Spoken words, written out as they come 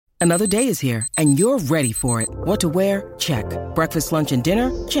Another day is here, and you're ready for it. What to wear? Check. Breakfast, lunch, and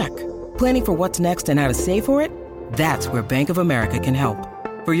dinner? Check. Planning for what's next and how to save for it? That's where Bank of America can help.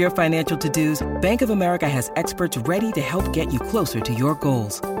 For your financial to-dos, Bank of America has experts ready to help get you closer to your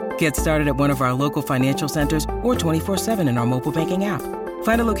goals. Get started at one of our local financial centers or 24/7 in our mobile banking app.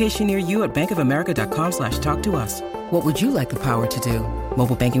 Find a location near you at bankofamerica.com/talktous. What would you like the power to do?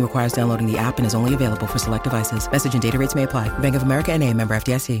 Mobile banking requires downloading the app and is only available for select devices. Message and data rates may apply. Bank of America N.A., member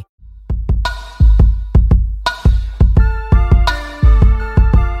FDIC.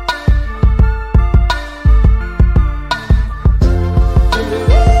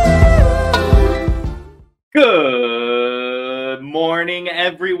 Good morning,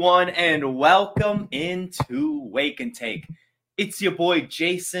 everyone, and welcome into Wake and Take. It's your boy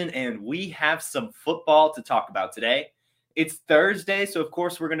Jason, and we have some football to talk about today. It's Thursday, so of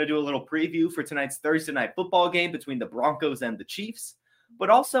course we're going to do a little preview for tonight's Thursday night football game between the Broncos and the Chiefs. But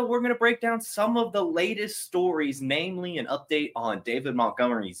also we're going to break down some of the latest stories, namely an update on David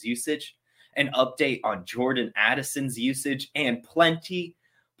Montgomery's usage, an update on Jordan Addison's usage, and plenty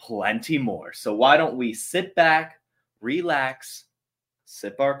more. So why don't we sit back, relax,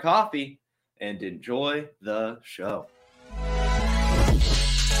 sip our coffee, and enjoy the show.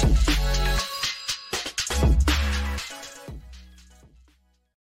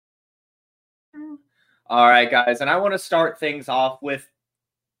 All right, guys, and I want to start things off with,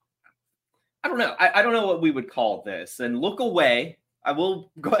 I don't know what we would call this. And look away. I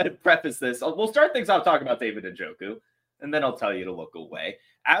will go ahead and preface this. We'll start things off talking about David Njoku, and then I'll tell you to look away.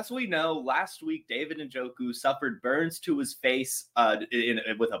 As we know, last week, David Njoku suffered burns to his face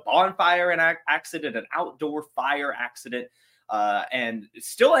with a bonfire accident, an outdoor fire accident, and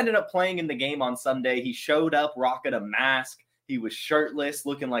still ended up playing in the game on Sunday. He showed up rocking a mask. He was shirtless,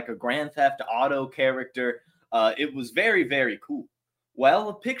 looking like a Grand Theft Auto character. It was very, very cool. Well,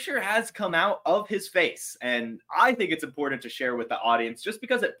 a picture has come out of his face, and I think it's important to share with the audience just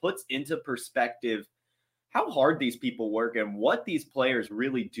because it puts into perspective how hard these people work and what these players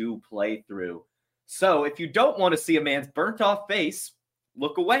really do play through. So if you don't want to see a man's burnt off face,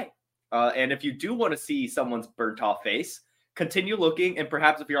 look away. And if you do want to see someone's burnt off face, continue looking. And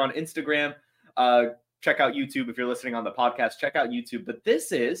perhaps if you're on Instagram, check out YouTube. If you're listening on the podcast, check out YouTube. But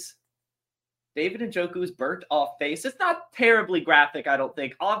this is David Njoku's burnt off face. It's not terribly graphic, I don't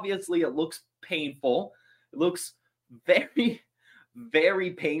think. Obviously, it looks painful. It looks very,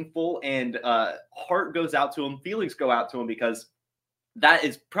 very painful, and heart goes out to him, feelings go out to him, because that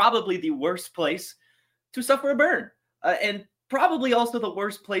is probably the worst place to suffer a burn, and probably also the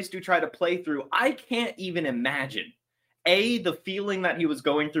worst place to try to play through. I can't even imagine, the feeling that he was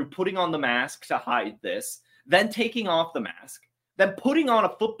going through, putting on the mask to hide this, then taking off the mask, then putting on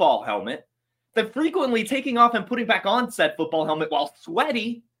a football helmet, then frequently taking off and putting back on said football helmet while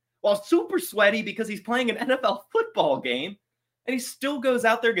super sweaty because he's playing an NFL football game. And he still goes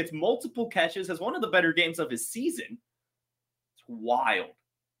out there, gets multiple catches, has one of the better games of his season. It's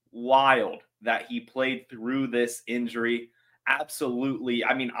wild that he played through this injury. Absolutely.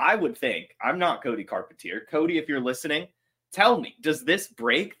 I mean, I would think, I'm not Cody Carpentier. Cody, if you're listening, tell me, does this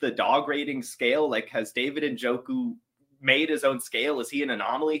break the dog rating scale? Like, has David Njoku made his own scale? Is he an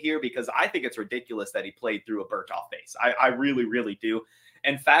anomaly here? Because I think it's ridiculous that he played through a burnt off face. I really, really do.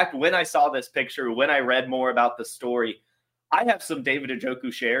 In fact, when I saw this picture, when I read more about the story, I have some David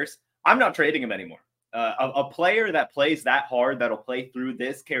Njoku shares. I'm not trading him anymore. A player that plays that hard, that'll play through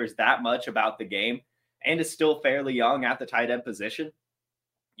this, cares that much about the game, and is still fairly young at the tight end position.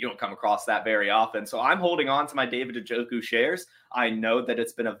 You don't come across that very often. So I'm holding on to my David Njoku shares. I know that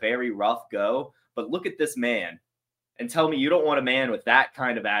it's been a very rough go, but look at this man and tell me you don't want a man with that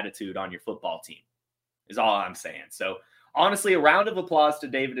kind of attitude on your football team, is all I'm saying. So honestly, a round of applause to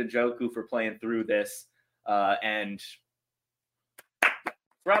David Njoku for playing through this, and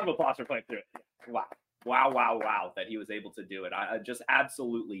round of applause for playing through it. Wow, that he was able to do it. I just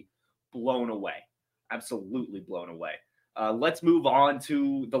absolutely blown away. Let's move on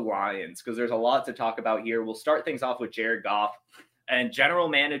to the Lions, because there's a lot to talk about here. We'll start things off with Jared Goff. And general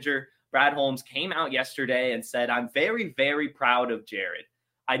manager Brad Holmes came out yesterday and said, I'm very, very proud of Jared.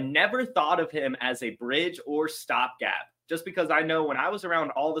 I never thought of him as a bridge or stopgap, just because I know when I was around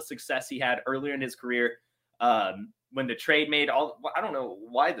all the success he had earlier in his career, when the trade made I don't know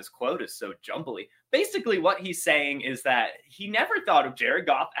why this quote is so jumbly. Basically, what he's saying is that he never thought of Jared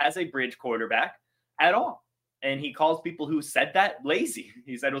Goff as a bridge quarterback at all. And he calls people who said that lazy.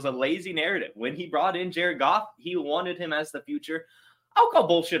 He said it was a lazy narrative. When he brought in Jared Goff, he wanted him as the future. I'll call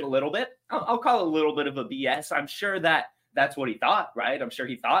bullshit a little bit. I'll call it a little bit of a BS. I'm sure that's what he thought, right? I'm sure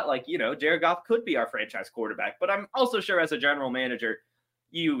he thought, Jared Goff could be our franchise quarterback. But I'm also sure as a general manager,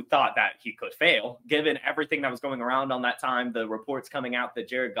 you thought that he could fail, given everything that was going around on that time. The reports coming out that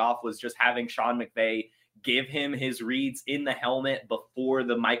Jared Goff was just having Sean McVay give him his reads in the helmet before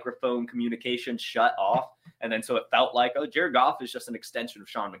the microphone communication shut off. And then so it felt like, oh, Jared Goff is just an extension of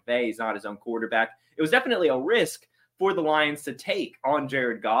Sean McVay. He's not his own quarterback. It was definitely a risk for the Lions to take on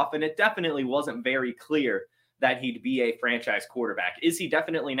Jared Goff, and it definitely wasn't very clear that he'd be a franchise quarterback. Is he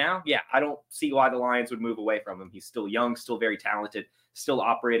definitely now? Yeah, I don't see why the Lions would move away from him. He's still young, still very talented, still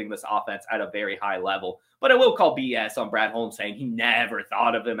operating this offense at a very high level. But I will call BS on Brad Holmes saying he never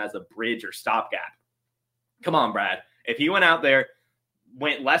thought of him as a bridge or stopgap. Come on, Brad. If he went out there,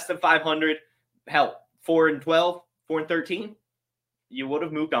 went less than 500, hell, 4-12, 4-13, you would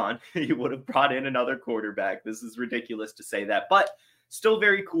have moved on. You would have brought in another quarterback. This is ridiculous to say that, but still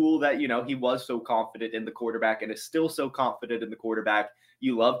very cool that, he was so confident in the quarterback and is still so confident in the quarterback.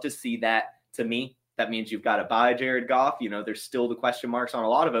 You love to see that. To me, that means you've got to buy Jared Goff. There's still the question marks on a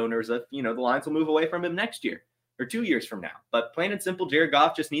lot of owners if, the Lions will move away from him next year or 2 years from now. But plain and simple, Jared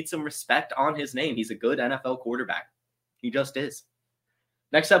Goff just needs some respect on his name. He's a good NFL quarterback. He just is.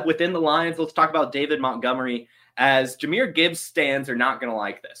 Next up within the Lions, let's talk about David Montgomery, as Jahmyr Gibbs stands are not going to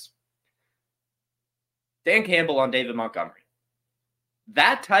like this. Dan Campbell on David Montgomery.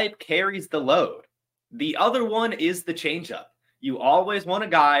 That type carries the load. The other one is the changeup. You always want a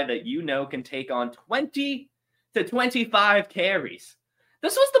guy that can take on 20 to 25 carries.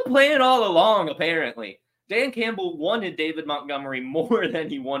 This was the plan all along, apparently. Dan Campbell wanted David Montgomery more than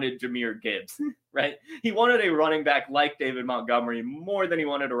he wanted Jahmyr Gibbs, right? He wanted a running back like David Montgomery more than he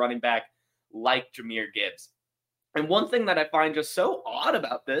wanted a running back like Jahmyr Gibbs. And one thing that I find just so odd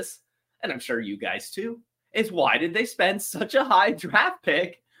about this, and I'm sure you guys too, is why did they spend such a high draft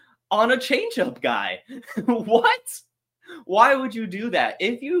pick on a changeup guy? What? Why would you do that?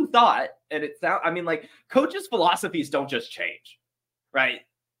 If you thought, and coaches' philosophies don't just change, right?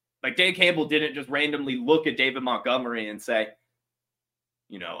 Like Dan Campbell didn't just randomly look at David Montgomery and say,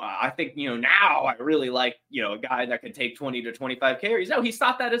 I think, now I really like, a guy that can take 20 to 25 carries. No, he's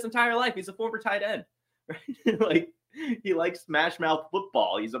thought that his entire life. He's a former tight end, right? He likes smash mouth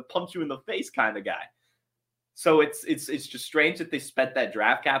football. He's a punch you in the face kind of guy. So it's just strange that they spent that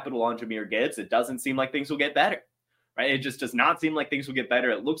draft capital on Jahmyr Gibbs. It doesn't seem like things will get better, right? It just does not seem like things will get better.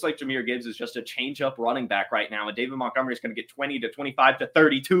 It looks like Jahmyr Gibbs is just a change-up running back right now, and David Montgomery is going to get 20 to 25 to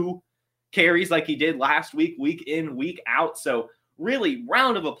 32 carries like he did last week, week in, week out. So really,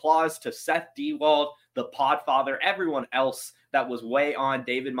 round of applause to Seth Dewald, the podfather, everyone else that was way on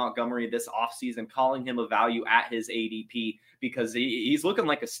David Montgomery this offseason, calling him a value at his ADP because he's looking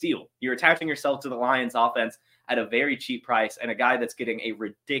like a steal. You're attaching yourself to the Lions offense at a very cheap price and a guy that's getting a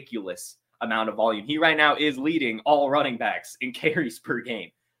ridiculous amount of volume. He right now is leading all running backs in carries per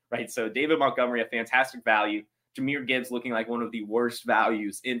game, right? So David Montgomery, a fantastic value. Jahmyr Gibbs looking like one of the worst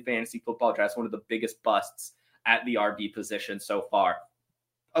values in fantasy football drafts, one of the biggest busts at the RB position so far.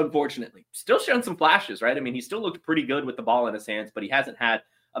 Unfortunately, still showing some flashes, right? He still looked pretty good with the ball in his hands, but he hasn't had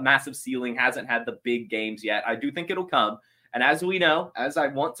a massive ceiling, hasn't had the big games yet. I do think it'll come. And as we know, as I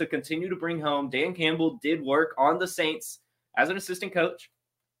want to continue to bring home, Dan Campbell did work on the Saints as an assistant coach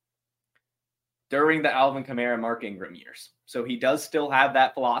during the Alvin Kamara, Mark Ingram years. So he does still have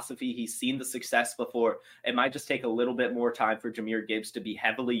that philosophy. He's seen the success before. It might just take a little bit more time for Jahmyr Gibbs to be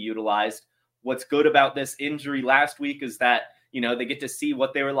heavily utilized. What's good about this injury last week is that, they get to see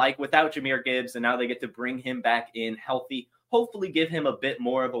what they were like without Jahmyr Gibbs, and now they get to bring him back in healthy, hopefully give him a bit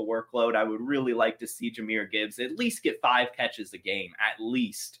more of a workload. I would really like to see Jahmyr Gibbs at least get 5 catches a game, at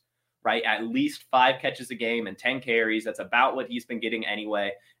least, right? At least 5 catches a game and 10 carries. That's about what he's been getting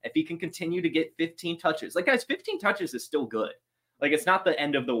anyway. If he can continue to get 15 touches, guys, 15 touches is still good. It's not the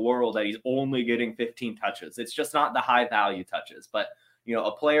end of the world that he's only getting 15 touches. It's just not the high value touches. But,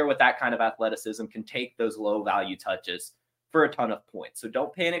 a player with that kind of athleticism can take those low value touches for a ton of points. So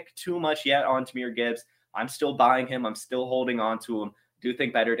don't panic too much yet on Jahmyr Gibbs. I'm still buying him. I'm still holding on to him. Do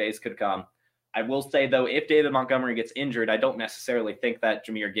think better days could come. I will say, though, if David Montgomery gets injured, I don't necessarily think that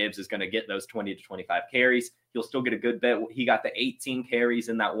Jahmyr Gibbs is going to get those 20 to 25 carries. He'll still get a good bit. He got the 18 carries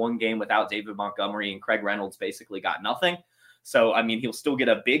in that one game without David Montgomery, and Craig Reynolds basically got nothing. So, he'll still get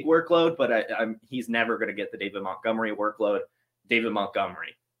a big workload, but he's never going to get the David Montgomery workload. David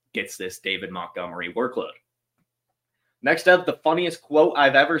Montgomery gets this David Montgomery workload. Next up, the funniest quote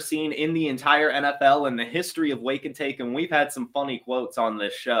I've ever seen in the entire NFL in the history of Wake and Take, and we've had some funny quotes on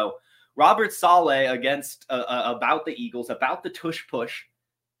this show. Robert Saleh about the Eagles, about the tush push.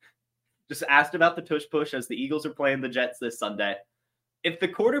 Just asked about the tush push as the Eagles are playing the Jets this Sunday. If the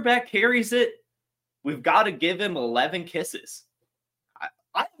quarterback carries it, we've got to give him 11 kisses.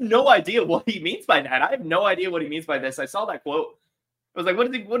 I have no idea what he means by that. I have no idea what he means by this. I saw that quote I was like,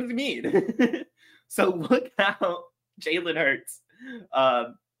 what does he mean? So look how Jalen Hurts,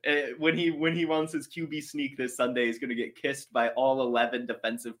 when he runs his QB sneak this Sunday, is going to get kissed by all 11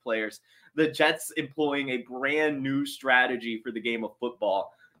 defensive players. The Jets employing a brand new strategy for the game of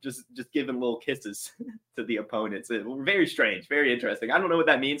football, just giving little kisses to the opponents. Very strange, very interesting. I don't know what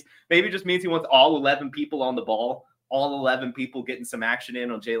that means. Maybe it just means he wants all 11 people on the ball, all 11 people getting some action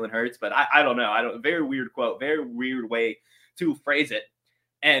in on Jalen Hurts. But I don't know. Very weird quote, very weird way to phrase it.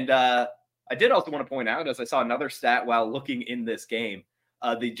 And I did also want to point out, as I saw another stat while looking in this game,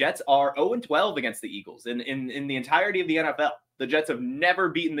 the Jets are 0-12 against the Eagles. In the entirety of the NFL, the Jets have never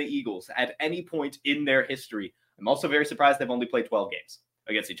beaten the Eagles at any point in their history. I'm also very surprised they've only played 12 games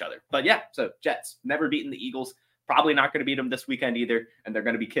against each other. But yeah, so Jets never beaten the Eagles. Probably not going to beat them this weekend either. And they're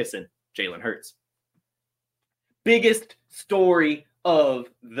going to be kissing Jalen Hurts. Biggest story of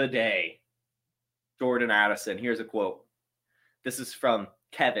the day. Jordan Addison. Here's a quote. This is from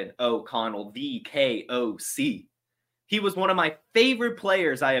Kevin O'Connell, the KOC. He was one of my favorite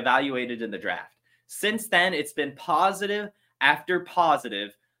players I evaluated in the draft. Since then, it's been positive after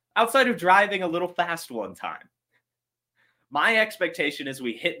positive, outside of driving a little fast one time. My expectation is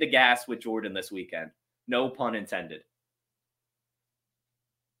we hit the gas with Jordan this weekend. No pun intended.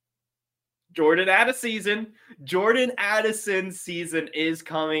 Jordan Addison season is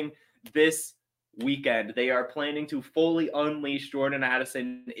coming this weekend. They are planning to fully unleash Jordan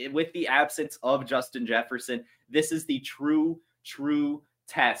Addison with the absence of Justin Jefferson. This is the true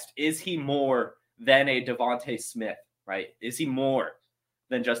test. Is he more than a Devontae Smith, right? Is he more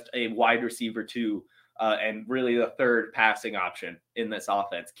than just a wide receiver 2 and really the third passing option in this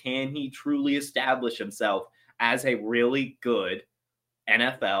offense? Can he truly establish himself as a really good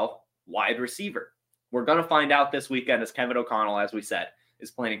NFL wide receiver? We're going to find out this weekend, as Kevin O'Connell, as we said,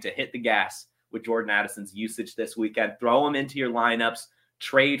 is planning to hit the gas with Jordan Addison's usage this weekend. Throw him into your lineups.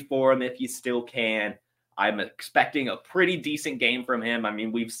 Trade for him if you still can. I'm expecting a pretty decent game from him. I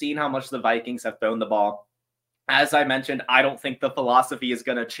mean, we've seen how much the Vikings have thrown the ball. As I mentioned, I don't think the philosophy is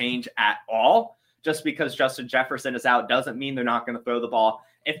going to change at all. Just because Justin Jefferson is out doesn't mean they're not going to throw the ball.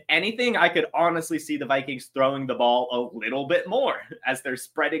 If anything, I could honestly see the Vikings throwing the ball a little bit more as they're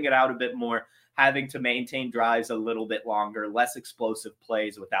spreading it out a bit more, having to maintain drives a little bit longer, less explosive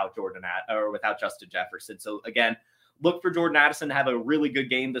plays without Justin Jefferson. So again, look for Jordan Addison to have a really good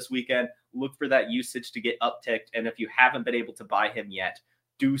game this weekend. Look for that usage to get upticked. And if you haven't been able to buy him yet,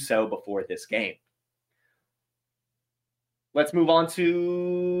 do so before this game. Let's move on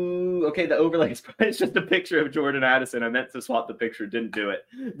to, the overlays. It's just a picture of Jordan Addison. I meant to swap the picture, didn't do it.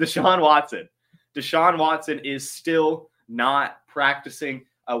 Deshaun Watson is still not practicing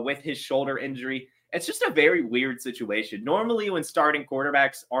with his shoulder injury. It's just a very weird situation. Normally when starting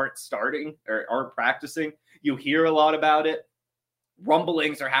quarterbacks aren't practicing, you hear a lot about it.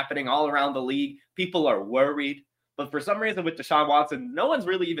 Rumblings are happening all around the league. People are worried. But for some reason with Deshaun Watson, no one's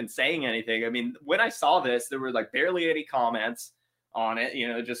really even saying anything. I mean, when I saw this, there were barely any comments on it,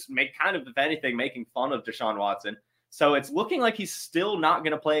 just if anything, making fun of Deshaun Watson. So it's looking like he's still not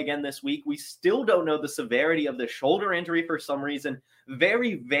going to play again this week. We still don't know the severity of the shoulder injury for some reason.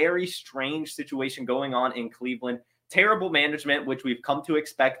 Very, very strange situation going on in Cleveland. Terrible management, which we've come to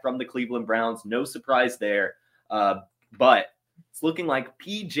expect from the Cleveland Browns. No surprise there. But it's looking like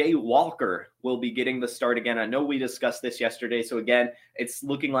P.J. Walker will be getting the start again. I know we discussed this yesterday. So again, it's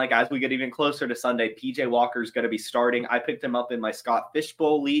looking like as we get even closer to Sunday, P.J. Walker is going to be starting. I picked him up in my Scott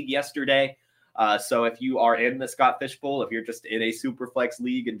Fishbowl league yesterday. So if you are in the Scott Fishbowl, if you're just in a Superflex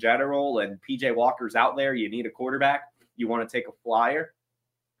league in general and PJ Walker's out there, you need a quarterback, you want to take a flyer,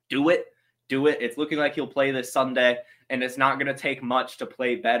 do it. It's looking like he'll play this Sunday, and it's not going to take much to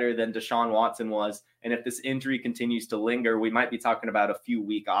play better than Deshaun Watson was. And if this injury continues to linger, we might be talking about a few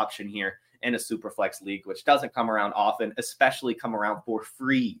week option here in a Superflex league, which doesn't come around often, especially come around for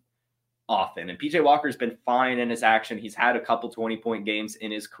free often. And PJ Walker's been fine in his action. He's had a couple 20-point games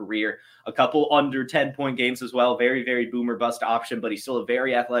in his career, a couple under 10-point games as well. Very, very boomer bust option, but he's still a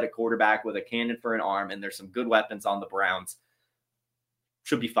very athletic quarterback with a cannon for an arm, and there's some good weapons on the Browns.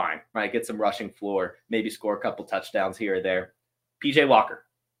 Should be fine, right? Get some rushing floor, maybe score a couple touchdowns here or there. PJ Walker,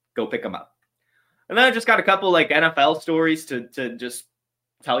 go pick him up. And then I just got a couple NFL stories to just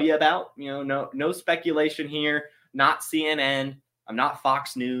tell you about. No speculation here, not CNN. I'm not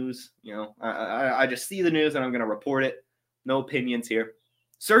Fox News. I just see the news and I'm going to report it. No opinions here.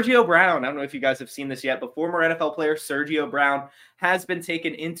 Sergio Brown. I don't know if you guys have seen this yet, but former NFL player Sergio Brown has been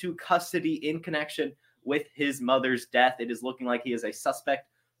taken into custody in connection with his mother's death. It is looking like he is a suspect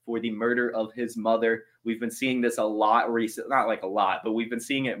for the murder of his mother. We've been seeing this a lot recently, not a lot, but we've been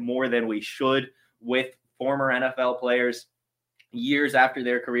seeing it more than we should with former NFL players. years after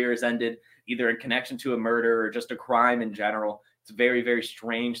their career has ended, either in connection to a murder or just a crime in general. It's very, very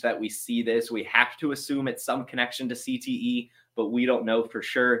strange that we see this. We have to assume it's some connection to CTE, but we don't know for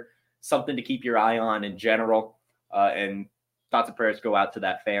sure. Something to keep your eye on in general. And thoughts and prayers go out to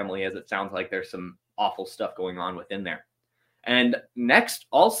that family, as it sounds like there's some awful stuff going on within there. And next,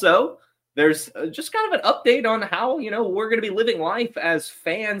 also, there's just kind of an update on how, we're going to be living life as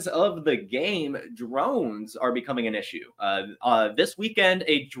fans of the game. Drones are becoming an issue. This weekend,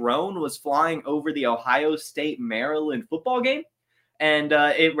 a drone was flying over the Ohio State-Maryland football game, and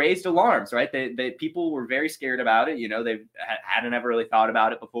it raised alarms, right? People were very scared about it. They hadn't ever really thought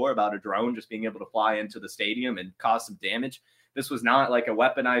about it before, about a drone just being able to fly into the stadium and cause some damage. This was not like a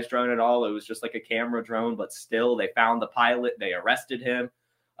weaponized drone at all. It was just like a camera drone, but still they found the pilot. They arrested him.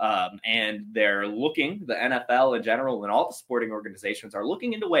 And they're looking, the NFL in general and all the sporting organizations are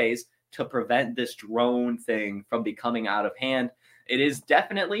looking into ways to prevent this drone thing from becoming out of hand. It is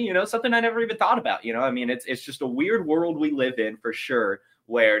definitely, something I never even thought about. It's just a weird world we live in for sure,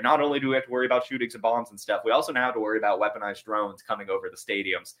 where not only do we have to worry about shootings and bombs and stuff, we also now have to worry about weaponized drones coming over the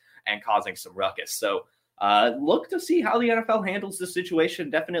stadiums and causing some ruckus. So look to see how the NFL handles this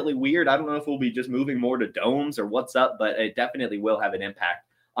situation. Definitely weird. I don't know if we'll be just moving more to domes or what's up, but it definitely will have an impact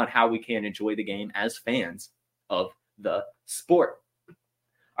on how we can enjoy the game as fans of the sport.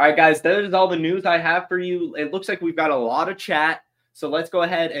 All right, guys, that is all the news I have for you. It looks like we've got a lot of chat, so let's go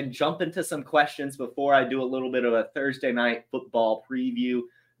ahead and jump into some questions before I do a little bit of a Thursday night football preview.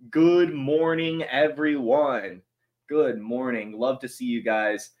 Good morning, everyone. Good morning. Love to see you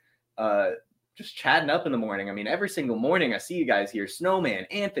guys just chatting up in the morning. Every single morning I see you guys here. Snowman,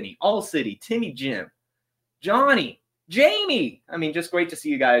 Anthony, All City, Timmy Jim, Johnny, Jamie. Just great to see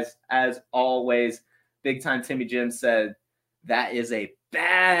you guys as always. Big time Timmy Jim said, that is a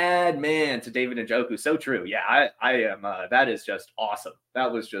bad man to David Njoku. So true. Yeah, I am. That is just awesome.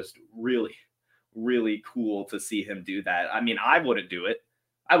 That was just really, really cool to see him do that. I wouldn't do it.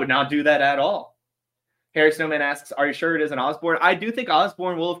 I would not do that at all. Harry Snowman asks, are you sure it isn't Osborne? I do think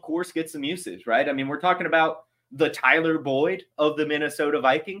Osborne will, of course, get some usage, right? We're talking about the Tyler Boyd of the Minnesota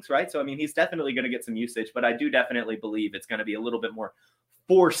Vikings, right? So, he's definitely going to get some usage, but I do definitely believe it's going to be a little bit more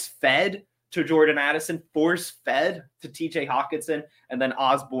force-fed to Jordan Addison, force-fed to TJ Hawkinson, and then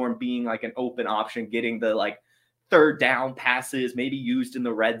Osborne being like an open option, getting the third down passes, maybe used in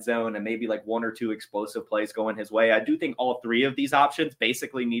the red zone, and maybe one or two explosive plays going his way. I do think all three of these options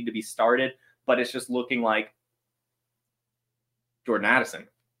basically need to be started, but it's just looking like Jordan Addison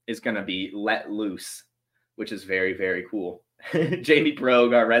is going to be let loose, which is very, very cool. Jamie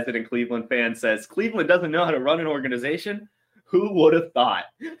Brogue, our resident Cleveland fan, says, Cleveland doesn't know how to run an organization? Who would have thought?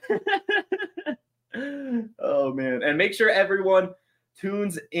 Oh, man. And make sure everyone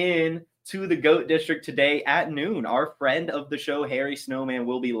tunes in to the GOAT District today at noon. Our friend of the show, Harry Snowman,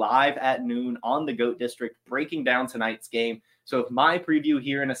 will be live at noon on the GOAT District breaking down tonight's game. So if my preview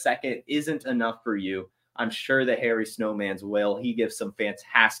here in a second isn't enough for you, I'm sure that Harry Snowman's will. He gives some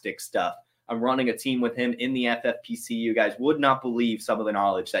fantastic stuff. I'm running a team with him in the FFPC. You guys would not believe some of the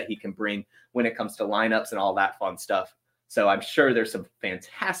knowledge that he can bring when it comes to lineups and all that fun stuff. So I'm sure there's some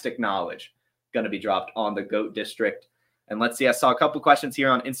fantastic knowledge going to be dropped on the GOAT District. And let's see, I saw a couple questions here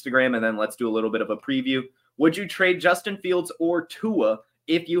on Instagram, and then let's do a little bit of a preview. Would you trade Justin Fields or Tua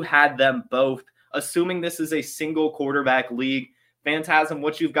if you had them both? Assuming this is a single quarterback league, Phantasm,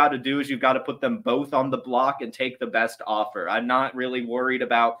 what you've got to do is you've got to put them both on the block and take the best offer. I'm not really worried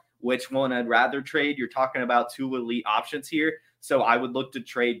about which one I'd rather trade. You're talking about two elite options here. So I would look to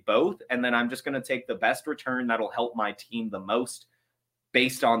trade both, and then I'm just going to take the best return that'll help my team the most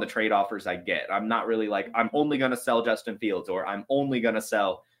based on the trade offers I get. I'm not really I'm only going to sell Justin Fields or I'm only going to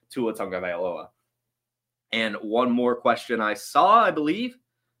sell Tua Tagovailoa. And one more question I saw, I believe,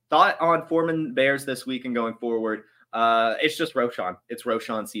 thought on Foreman Bears this week and going forward. It's just Roschon. It's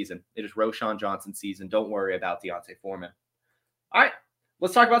Roschon season. It is Roschon Johnson season. Don't worry about Deontay Foreman. All right.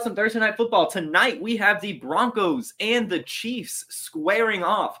 Let's talk about some Thursday night football. Tonight, we have the Broncos and the Chiefs squaring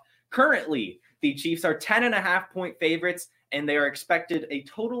off. Currently, the Chiefs are 10.5-point favorites, and they are expected a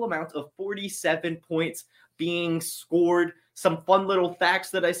total amount of 47 points being scored. Some fun little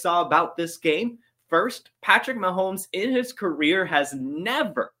facts that I saw about this game. First, Patrick Mahomes in his career has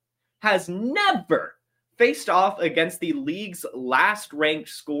never faced off against the league's last-ranked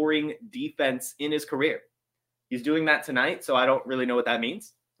scoring defense in his career. He's doing that tonight, so I don't really know what that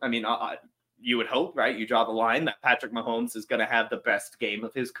means. You would hope, right? You draw the line that Patrick Mahomes is going to have the best game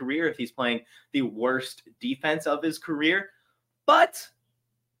of his career if he's playing the worst defense of his career. But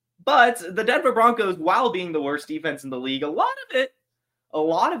the Denver Broncos, while being the worst defense in the league, a lot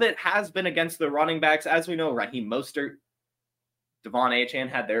of it has been against the running backs. As we know, Raheem Mostert, Devon Achane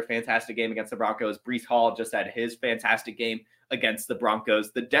had their fantastic game against the Broncos. Breece Hall just had his fantastic game against the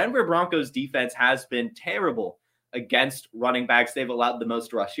Broncos. The Denver Broncos defense has been terrible against running backs. They've allowed the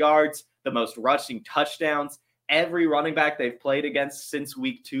most rush yards, the most rushing touchdowns. Every running back they've played against since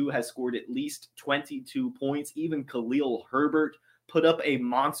week 2 has scored at least 22 points. Even Khalil Herbert put up a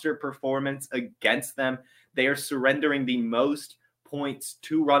monster performance against them. They are surrendering the most points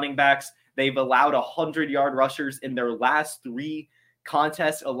to running backs. They've allowed 100-yard rushers in their last 3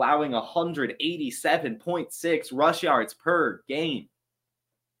 contests, allowing 187.6 rush yards per game.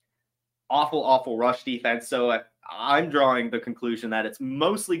 Awful, awful rush defense. So I'm drawing the conclusion that it's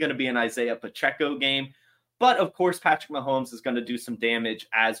mostly going to be an Isaiah Pacheco game. But, of course, Patrick Mahomes is going to do some damage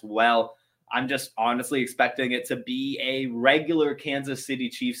as well. I'm just honestly expecting it to be a regular Kansas City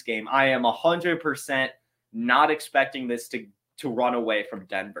Chiefs game. I am 100% not expecting this to run away from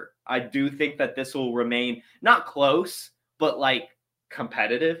Denver. I do think that this will remain not close, but like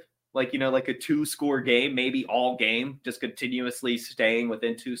competitive. Like, like a 2-score game, maybe all game, just continuously staying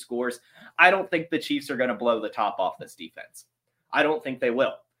within 2 scores. I don't think the Chiefs are going to blow the top off this defense. I don't think they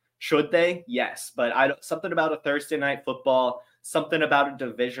will. Should they? Yes. But something about a Thursday night football, something about a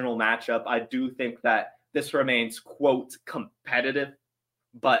divisional matchup, I do think that this remains, quote, competitive.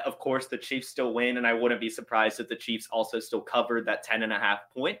 But, of course, the Chiefs still win, and I wouldn't be surprised if the Chiefs also still covered that 10.5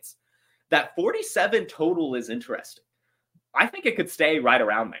 points. That 47 total is interesting. I think it could stay right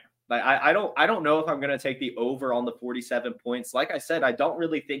around there. Like I don't know if I'm going to take the over on the 47 points. Like I said, I don't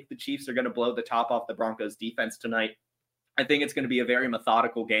really think the Chiefs are going to blow the top off the Broncos defense tonight. I think it's going to be a very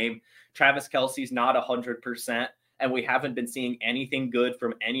methodical game. Travis Kelce's not 100%, and we haven't been seeing anything good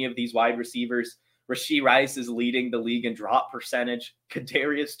from any of these wide receivers. Rashee Rice is leading the league in drop percentage.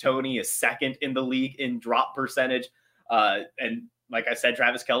 Kadarius Toney is second in the league in drop percentage. And like I said,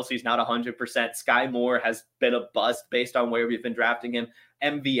 Travis Kelce's not 100%. Sky Moore has been a bust based on where we've been drafting him.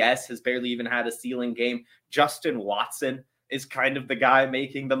 MVS has barely even had a ceiling game. Justin Watson is kind of the guy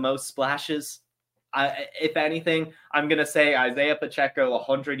making the most splashes. If anything, I'm going to say Isaiah Pacheco,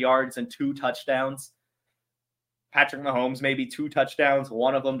 100 yards and 2 touchdowns. Patrick Mahomes, maybe 2 touchdowns,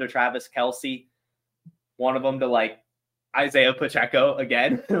 one of them to Travis Kelce. One of them to Isaiah Pacheco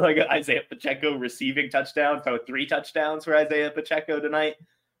again, like Isaiah Pacheco receiving touchdown. So 3 touchdowns for Isaiah Pacheco tonight,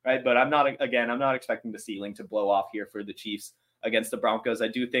 right? But I'm not expecting the ceiling to blow off here for the Chiefs against the Broncos. I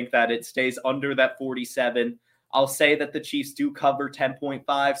do think that it stays under that 47. I'll say that the Chiefs do cover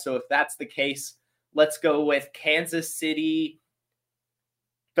 10.5. So if that's the case, let's go with Kansas City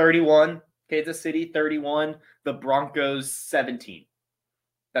 31, the Broncos 17.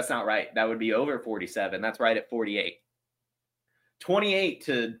 That's not right. That would be over 47. That's right at 48.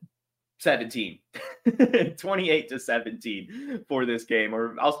 28-17. 28-17 for this game.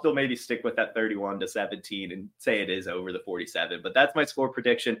 Or I'll still maybe stick with that 31-17 and say it is over the 47. But that's my score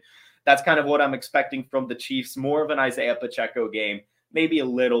prediction. That's kind of what I'm expecting from the Chiefs. More of an Isaiah Pacheco game. Maybe a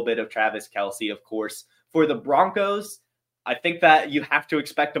little bit of Travis Kelce, of course. For the Broncos, I think that you have to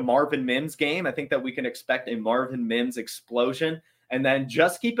expect a Marvin Mims game. I think that we can expect a Marvin Mims explosion. And then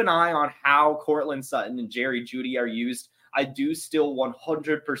just keep an eye on how Courtland Sutton and Jerry Jeudy are used. I do still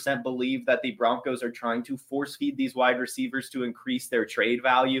 100% believe that the Broncos are trying to force feed these wide receivers to increase their trade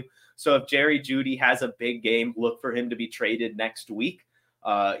value. So if Jerry Jeudy has a big game, look for him to be traded next week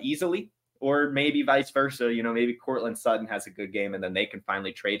easily. Or maybe vice versa. Maybe Courtland Sutton has a good game and then they can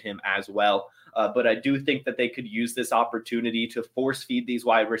finally trade him as well. But I do think that they could use this opportunity to force feed these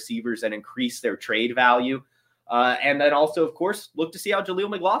wide receivers and increase their trade value. And then also, of course, look to see how Jaleel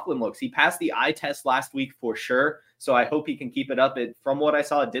McLaughlin looks. He passed the eye test last week for sure, so I hope he can keep it up. From what I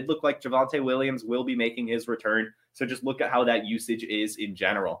saw, it did look like Javonte Williams will be making his return, so just look at how that usage is in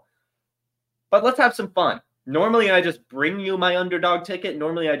general. But let's have some fun. Normally, I just bring you my underdog ticket.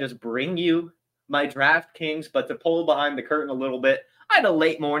 Normally, I just bring you my DraftKings, but to pull behind the curtain a little bit, I had a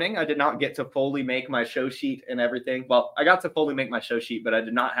late morning. I did not get to fully make my show sheet and everything. Well, I got to fully make my show sheet, but I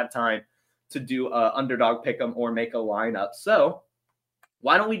did not have time to do underdog pick'em or make a lineup. So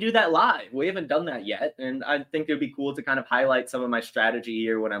why don't we do that live? We haven't done that yet. And I think it'd be cool to kind of highlight some of my strategy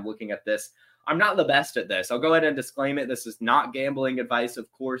here when I'm looking at this. I'm not the best at this. I'll go ahead and disclaim it. This is not gambling advice, of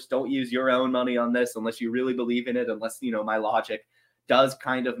course. Don't use your own money on this unless you really believe in it, unless, my logic does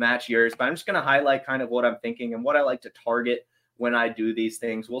kind of match yours. But I'm just going to highlight kind of what I'm thinking and what I like to target when I do these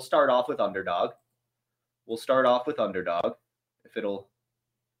things. We'll start off with underdog. If it'll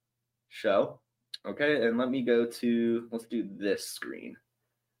show. Okay, and let's do this screen.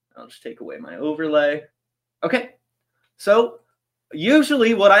 I'll just take away my overlay. Okay, so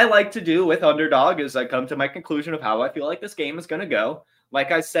usually what I like to do with underdog is I come to my conclusion of how I feel like this game is going to go.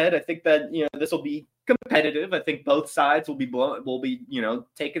 Like I said, I think that, this will be competitive. I think both sides will be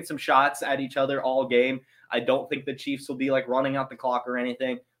taking some shots at each other all game. I don't think the Chiefs will be like running out the clock or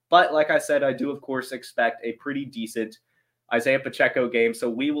anything. But like I said, I do, of course, expect a pretty decent Isaiah Pacheco game. So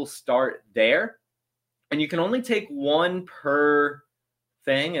we will start there. And you can only take one per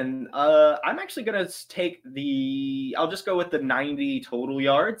thing. And I'm actually going to take I'll just go with the 90 total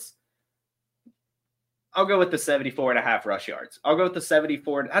yards. I'll go with the 74.5 rush yards. I'll go with the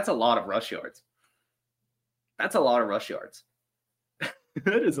 74. That's a lot of rush yards.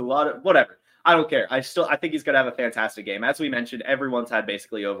 That is a lot of whatever. I don't care. I think he's going to have a fantastic game. As we mentioned, everyone's had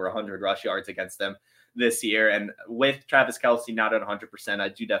basically over 100 rush yards against them this year. And with Travis Kelce not at 100%, I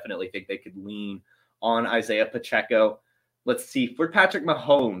do definitely think they could lean on Isaiah Pacheco. Let's see. For Patrick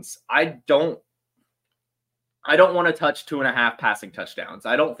Mahomes, I don't want to touch 2.5 passing touchdowns.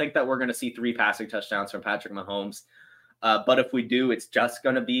 I don't think that we're going to see 3 passing touchdowns from Patrick Mahomes. But if we do, it's just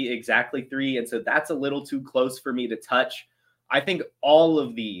going to be exactly 3. And so that's a little too close for me to touch. I think all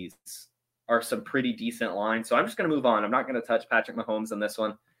of these are some pretty decent lines. So I'm just going to move on. I'm not going to touch Patrick Mahomes on this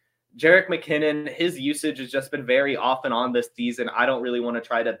one. Jerick McKinnon, his usage has just been very off and on this season. I don't really want to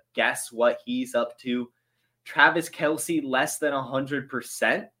try to guess what he's up to. Travis Kelce, less than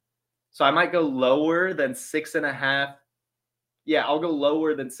 100%. So I might go lower than 6.5. Yeah, I'll go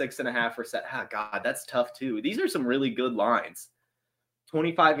lower than 6.5%. Oh, God, that's tough too. These are some really good lines.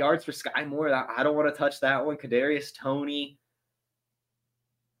 25 yards for Sky Moore. I don't want to touch that one. Kadarius Toney.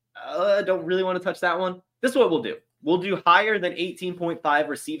 Don't really want to touch that one. This is what we'll do. We'll do higher than 18.5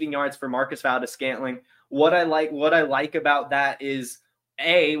 receiving yards for Marcus Valdes-Scantling. What I like about that is,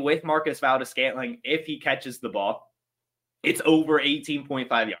 with Marcus Valdes-Scantling, if he catches the ball, it's over 18.5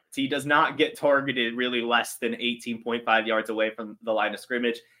 yards. He does not get targeted really less than 18.5 yards away from the line of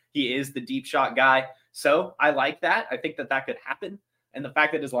scrimmage. He is the deep shot guy. So I like that. I think that could happen. And the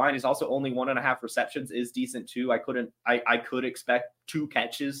fact that his line is also only 1.5 receptions is decent too. I could expect 2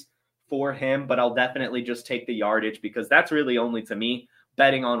 catches for him, but I'll definitely just take the yardage because that's really only, to me,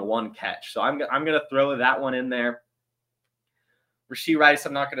 betting on 1 catch. So I'm going to throw that one in there. Rashee Rice,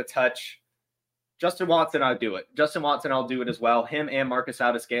 I'm not going to touch. Justin Watson, I'll do it. I'll do it as well. Him and Marcus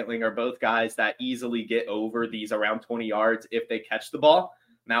Valdes-Scantling are both guys that easily get over these around 20 yards if they catch the ball.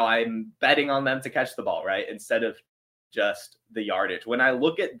 Now I'm betting on them to catch the ball, right? Instead of just the yardage. When I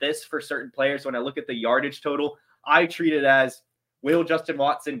look at this for certain players, when I look at the yardage total, I treat it as, will Justin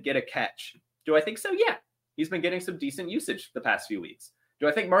Watson get a catch? Do I think so? Yeah. He's been getting some decent usage the past few weeks. Do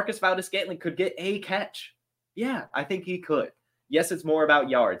I think Marcus Valdes-Scantling could get a catch? Yeah, I think he could. Yes, it's more about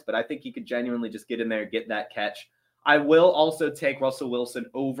yards, but I think he could genuinely just get in there and get that catch. I will also take Russell Wilson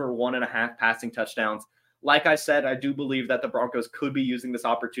over 1.5 passing touchdowns. Like I said, I do believe that the Broncos could be using this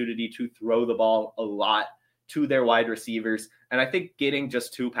opportunity to throw the ball a lot to their wide receivers. And I think getting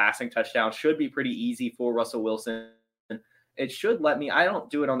just 2 passing touchdowns should be pretty easy for Russell Wilson. It should let me, I don't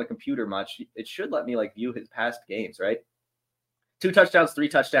do it on the computer much. It should let me view his past games, right? 2 touchdowns, 3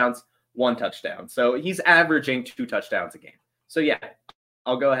 touchdowns, 1 touchdown. So he's averaging 2 touchdowns a game. So yeah,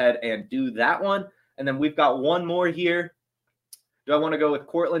 I'll go ahead and do that one. And then we've got one more here. Do I want to go with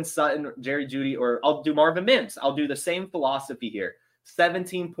Cortland Sutton, Jerry Jeudy, or I'll do Marvin Mims? I'll do the same philosophy here.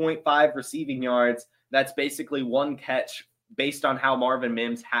 17.5 receiving yards. That's basically 1 catch based on how Marvin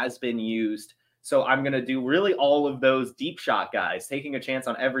Mims has been used. So I'm going to do really all of those deep shot guys, taking a chance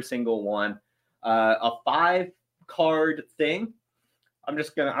on every single one. A 5-card thing. I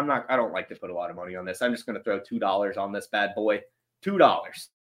don't like to put a lot of money on this. I'm just going to throw $2 on this bad boy. $2.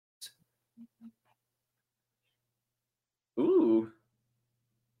 Ooh.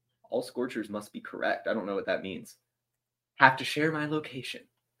 All scorchers must be correct. I don't know what that means. Have to share my location.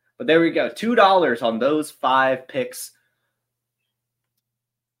 But there we go. $2 on those 5 picks.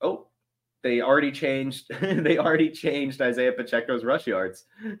 Oh, they already changed. They already changed Isaiah Pacheco's rush yards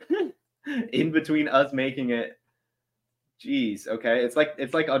in between us making it. Jeez. Okay. It's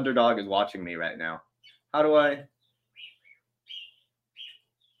like Underdog is watching me right now. How do I?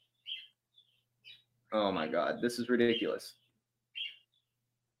 Oh my God. This is ridiculous.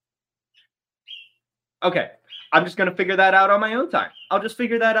 Okay. I'm just going to figure that out on my own time. I'll just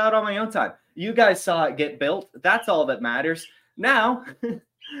figure that out on my own time. You guys saw it get built. That's all that matters. Now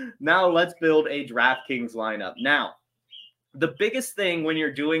let's build a DraftKings lineup. Now, the biggest thing when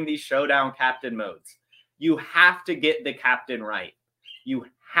you're doing these showdown captain modes, you have to get the captain right. You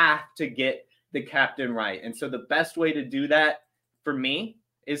have to get the captain right. And so the best way to do that for me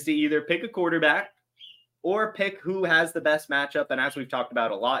is to either pick a quarterback or pick who has the best matchup. And as we've talked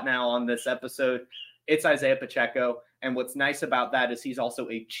about a lot now on this episode, it's Isaiah Pacheco. And what's nice about that is he's also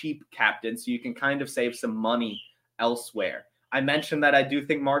a cheap captain, so you can kind of save some money elsewhere. I mentioned that I do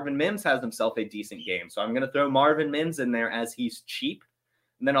think Marvin Mims has himself a decent game. So I'm going to throw Marvin Mims in there as he's cheap.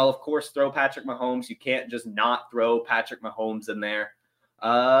 And then I'll, of course, throw Patrick Mahomes. You can't just not throw Patrick Mahomes in there.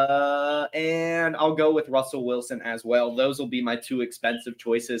 And I'll go with Russell Wilson as well. Those will be my two expensive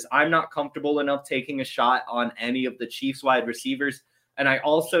choices. I'm not comfortable enough taking a shot on any of the Chiefs wide receivers. And I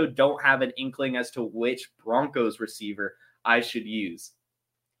also don't have an inkling as to which Broncos receiver I should use.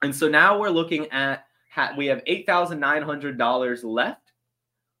 And so now we're looking at, we have $8,900 left.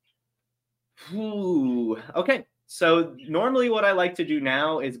 Ooh, okay. So normally what I like to do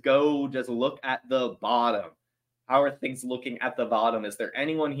now is go just look at the bottom. How are things looking at the bottom? Is there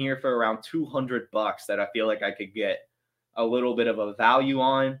anyone here for around $200 that I feel like I could get a little bit of a value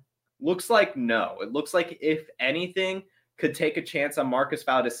on? Looks like no. It looks like, if anything, could take a chance on Marcus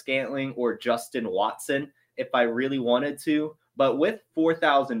Valdes-Scantling or Justin Watson if I really wanted to. But with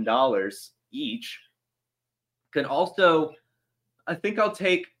 $4,000 each, could also, I think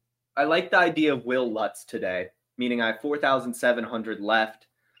I like the idea of Will Lutz today, meaning I have 4,700 left.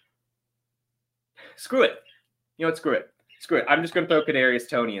 Screw it. You know what? Screw it. I'm just going to throw Kadarius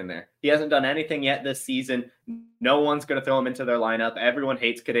Toney in there. He hasn't done anything yet this season. No one's going to throw him into their lineup. Everyone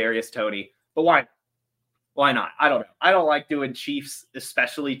hates Kadarius Toney. But why? Why not? I don't know. I don't like doing Chiefs,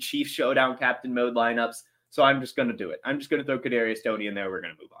 especially Chiefs Showdown Captain Mode lineups. So I'm just going to do it. I'm just going to throw Kadarius Toney in there. We're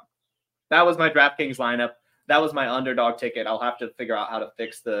going to move on. That was my DraftKings lineup. That was my underdog ticket. I'll have to figure out how to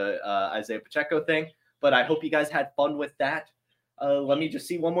fix the Isaiah Pacheco thing. But I hope you guys had fun with that. Let me just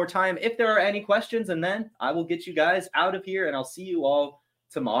see one more time if there are any questions, and then I will get you guys out of here, and I'll see you all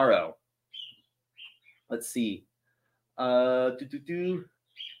tomorrow. Let's see. Start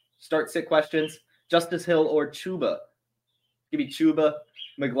sit questions. Justice Hill or Chuba? Give me Chuba.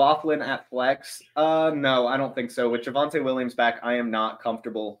 McLaughlin at flex. No, I don't think so. With Javonte Williams back, I am not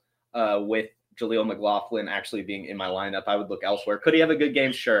comfortable with Jaleel McLaughlin actually being in my lineup. I would look elsewhere. Could he have a good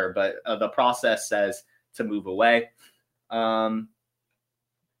game? Sure, but the process says to move away.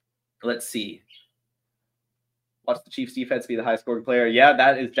 Let's see. Watch the Chiefs defense be the high scoring player. Yeah,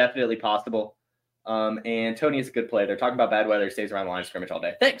 that is definitely possible. And Tony is a good player. They're talking about bad weather. He stays around the line of scrimmage all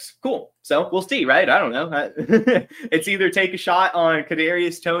day. Thanks. Cool. So we'll see, right? I don't know. It's either take a shot on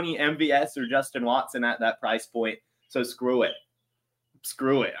Kadarius Toney, MVS, or Justin Watson at that price point. So screw it.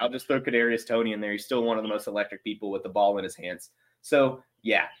 I'll just throw Kadarius Toney in there. He's still one of the most electric people with the ball in his hands. So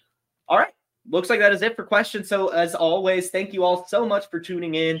yeah. All right. Looks like that is it for questions. So as always, thank you all so much for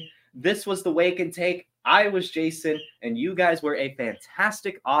tuning in. This was the Wake and Take. I was Jason, and you guys were a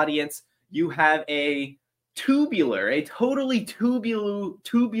fantastic audience. You have a totally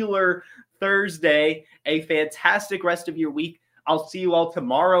tubular Thursday, a fantastic rest of your week. I'll see you all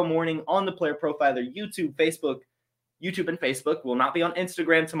tomorrow morning on the Player Profiler YouTube and Facebook. Will not be on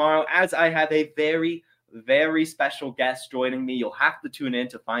Instagram tomorrow, as I have a very, very special guest joining me. You'll have to tune in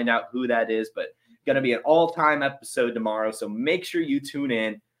to find out who that is, but going to be an all-time episode tomorrow, so make sure you tune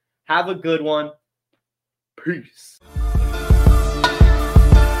in. Have a good one. Peace.